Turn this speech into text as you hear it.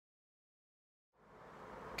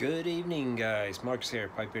Good evening, guys. Marcus here,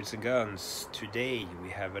 Pipers and Guns. Today we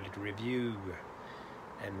have a little review,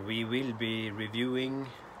 and we will be reviewing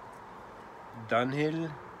Dunhill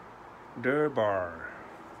Durbar.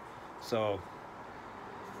 So,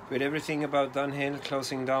 with everything about Dunhill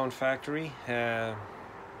closing down factory, and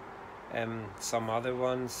some other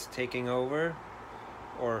ones taking over,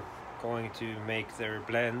 or going to make their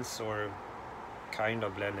blends, or kind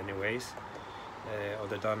of blend anyways, of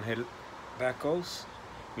the Dunhill tobaccos.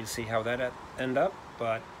 We'll see how that end up,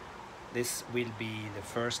 but this will be the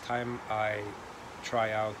first time I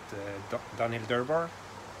try out Dunhill Durbar,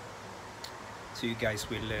 so you guys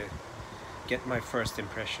will get my first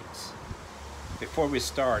impressions. Before we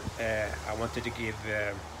start, I wanted to give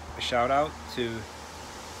a shout out to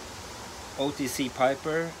OTC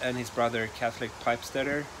Piper and his brother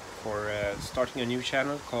Catholicpipesteader for starting a new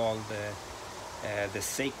channel called the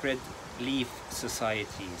Sacred Leaf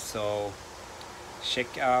Society. So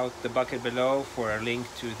check out the bucket below for a link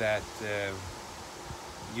to that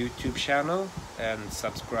YouTube channel and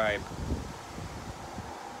subscribe.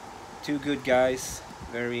 Two good guys,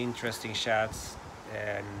 very interesting chats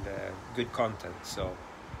and good content, so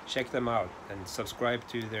check them out and subscribe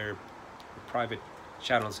to their private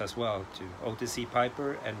channels as well, to OTC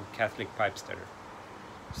Piper and Catholicpipesteader.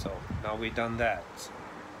 So now we've done that.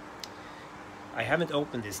 I haven't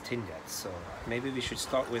opened this tin yet, so maybe we should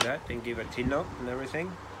start with that and give a tin note and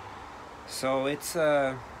everything. So it's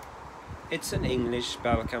an English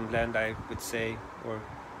Balkan blend, I would say, or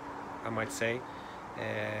I might say.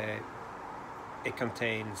 It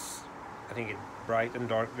contains, I think, bright and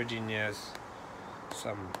dark Verginias,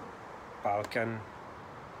 some Balkan,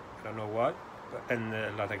 I don't know what, and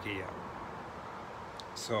Latakia.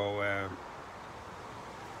 So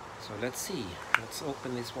let's see. Let's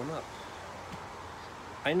open this one up.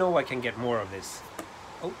 I know I can get more of this.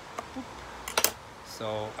 Oh,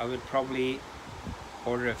 so I will probably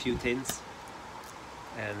order a few tins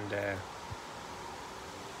and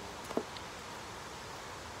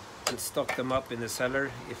stock them up in the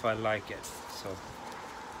cellar if I like it. So,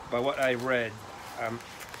 by what I read,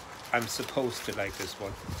 I'm supposed to like this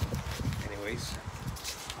one. Anyways,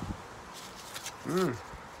 it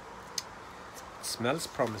smells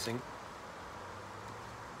promising.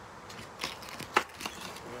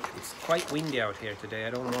 Quite windy out here today. I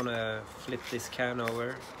don't want to flip this can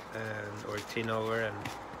over or tin over and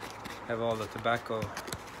have all the tobacco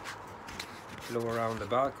blow around the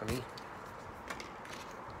balcony.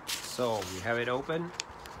 So we have it open.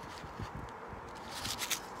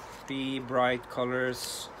 3 bright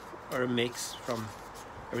colors, or a mix from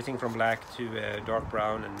everything from black to dark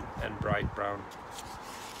brown and bright brown.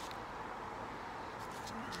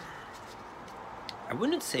 I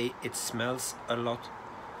wouldn't say it smells a lot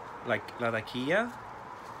like Latakia.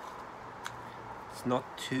 It's not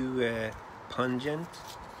too pungent.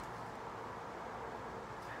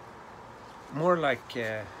 More like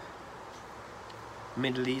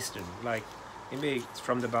Middle Eastern, like maybe it's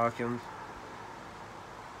from the Balkans.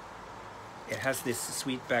 It has this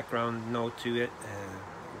sweet background note to it.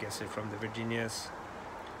 I guess it's from the Verginias.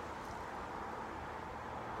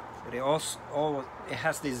 But it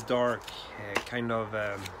has this dark kind of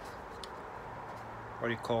what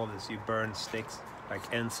do you call this? You burn sticks, like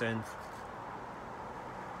incense.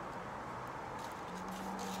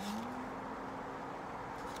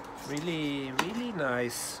 Really, really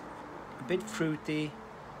nice. A bit fruity.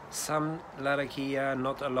 Some Latakia,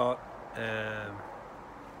 not a lot.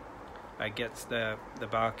 I guess the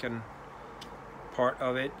Balkan part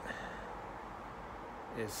of it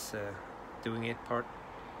is doing it part.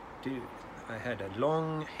 Dude, I had a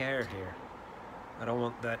long hair here. I don't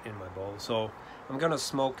want that in my bowl, so I'm gonna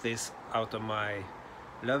smoke this out of my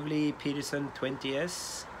lovely Peterson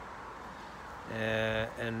 20S,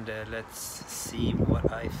 and let's see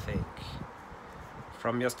what I think.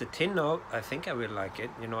 From just the tin note, I think I will like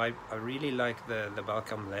it. You know, I really like the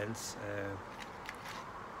Balkan blends,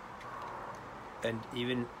 and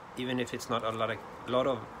even if it's not a lot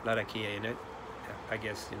of Latakia in it, I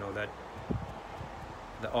guess, you know, that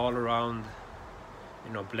the all around,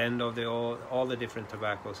 you know, blend of all the different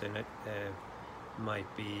tobaccos in it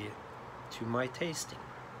might be to my tasting.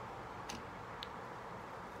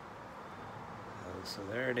 So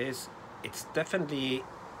there it is. It's definitely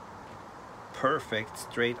perfect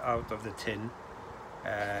straight out of the tin.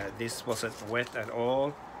 This wasn't wet at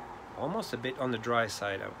all, almost a bit on the dry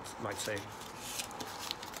side, I might say.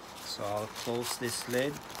 So I'll close this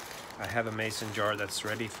lid. I have a mason jar that's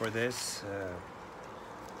ready for this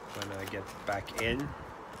when I get back in.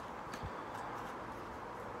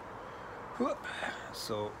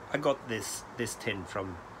 So I got this tin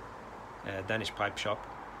from Danish pipe shop.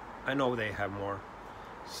 I know they have more,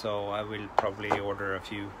 so I will probably order a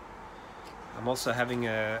few. I'm also having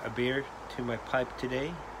a beer to my pipe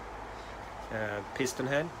today, piston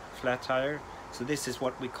head, flat tire. So this is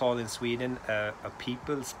what we call in Sweden a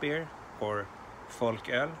people's beer, or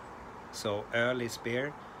folköl. So öl is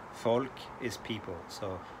beer, folk is people.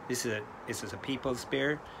 So this is a people's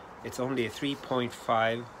beer. It's only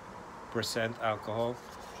 3.5% alcohol.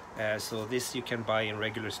 So this you can buy in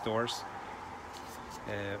regular stores.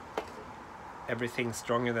 Everything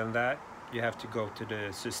stronger than that, you have to go to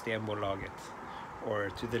the Systembolaget or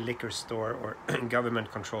to the liquor store, or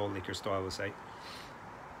government controlled liquor store, I would say,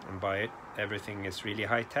 and buy it. Everything is really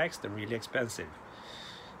high taxed and really expensive.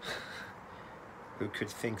 Who could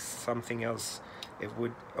think something else? It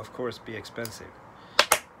would of course be expensive.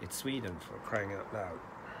 It's Sweden, for crying out loud.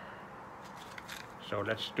 So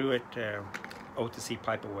let's do it OTC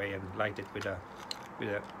Piper way and light it with a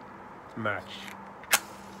match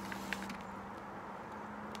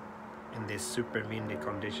in these super windy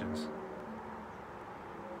conditions.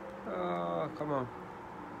 Oh, come on.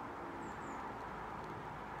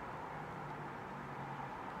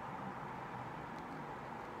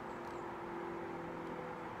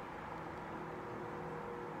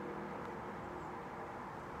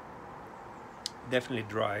 Definitely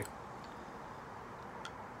dry.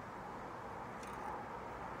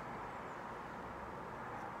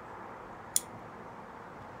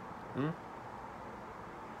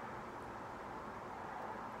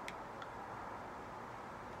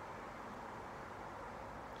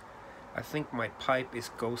 I think my pipe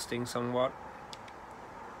is ghosting somewhat.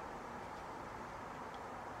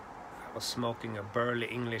 I was smoking a burly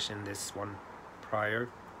English in this one prior.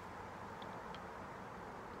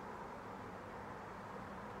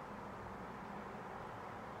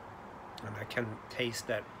 And I can taste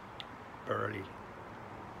that burly.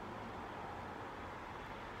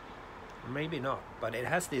 Maybe not, but it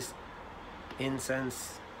has this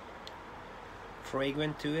incense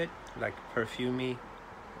fragrance to it, like perfumey,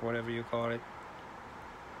 whatever you call it.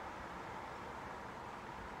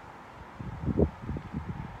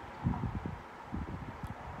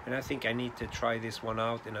 And I think I need to try this one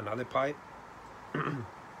out in another pipe.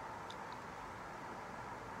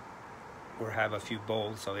 Or have a few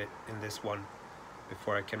bowls of it in this one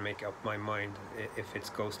before I can make up my mind if it's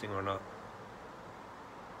ghosting or not.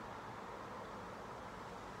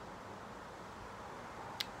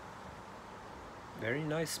 Very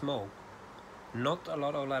nice smoke. Not a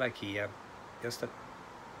lot of Latakia, just a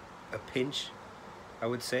pinch, I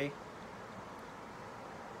would say.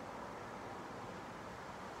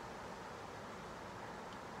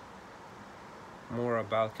 More a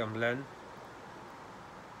Balkan blend.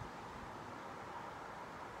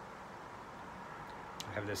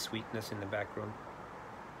 I have the sweetness in the background.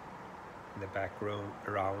 In the background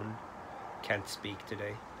around. Can't speak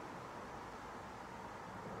today.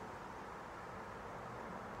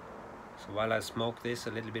 So while I smoke this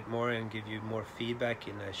a little bit more and give you more feedback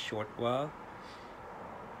in a short while,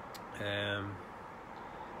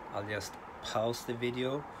 I'll just pause the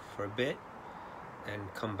video for a bit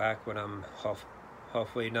and come back when I'm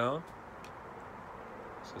halfway down.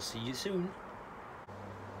 So see you soon.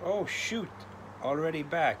 Oh shoot, already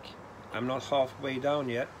back. I'm not halfway down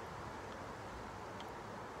yet.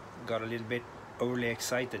 Got a little bit overly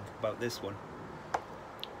excited about this one.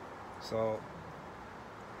 So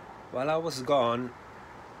while I was gone,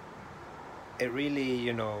 it really,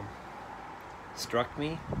 you know, struck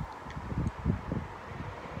me.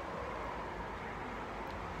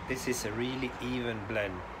 This is a really even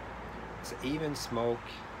blend. It's an even smoke,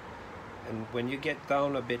 and when you get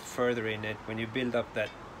down a bit further in it, when you build up that,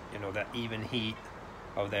 you know, that even heat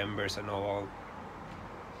of the embers and all,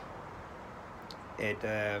 it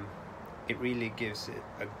really gives it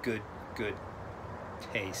a good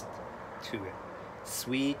taste to it.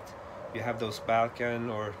 Sweet. You have those Balkan,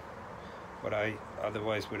 or what I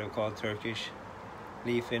otherwise would have called Turkish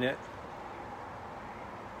leaf in it.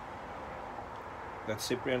 That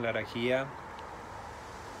Cyprian Latakia.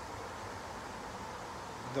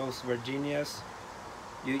 Those Verginias.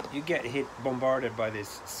 You get bombarded by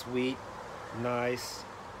this sweet, nice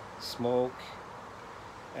smoke,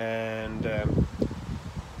 and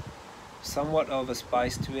somewhat of a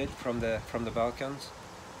spice to it from the Balkans.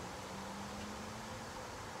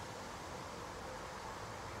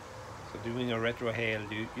 So doing a retrohale,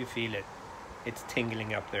 you feel it. It's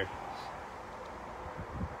tingling up there.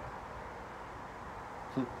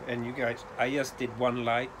 And you guys, I just did one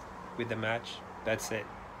light with the match. That's it.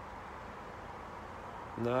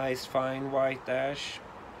 Nice fine white ash.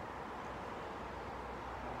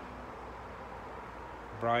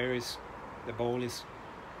 Briar is, the bowl is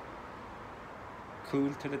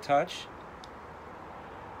cool to the touch.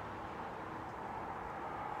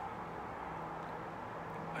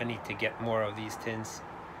 I need to get more of these tins,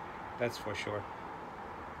 that's for sure.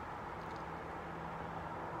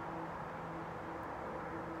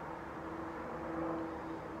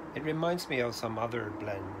 It reminds me of some other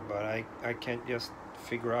blend, but I can't just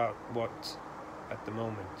figure out what at the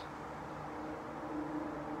moment.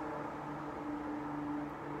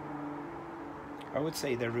 I would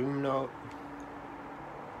say the room note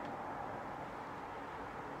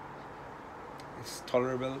is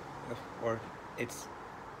tolerable, or it's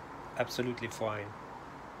absolutely fine.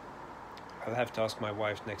 I'll have to ask my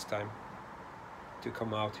wife next time to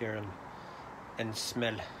come out here and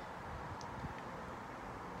smell.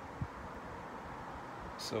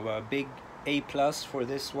 So a big A+ for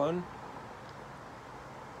this one.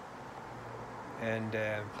 And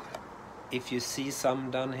if you see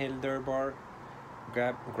some Dunhill Durbar,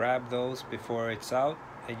 grab those before it's out,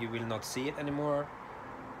 and you will not see it anymore,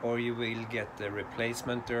 or you will get the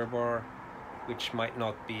replacement Durbar, which might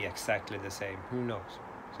not be exactly the same, who knows.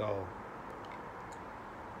 So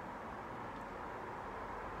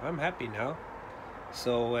I'm happy now.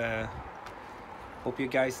 So hope you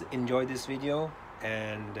guys enjoyed this video,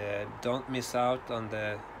 and don't miss out on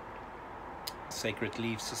the Sacred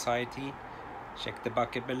Leaf Society. Check the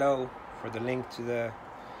bucket below for the link to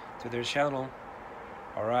their channel.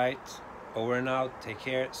 Alright, over and out. Take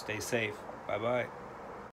care, stay safe. Bye bye.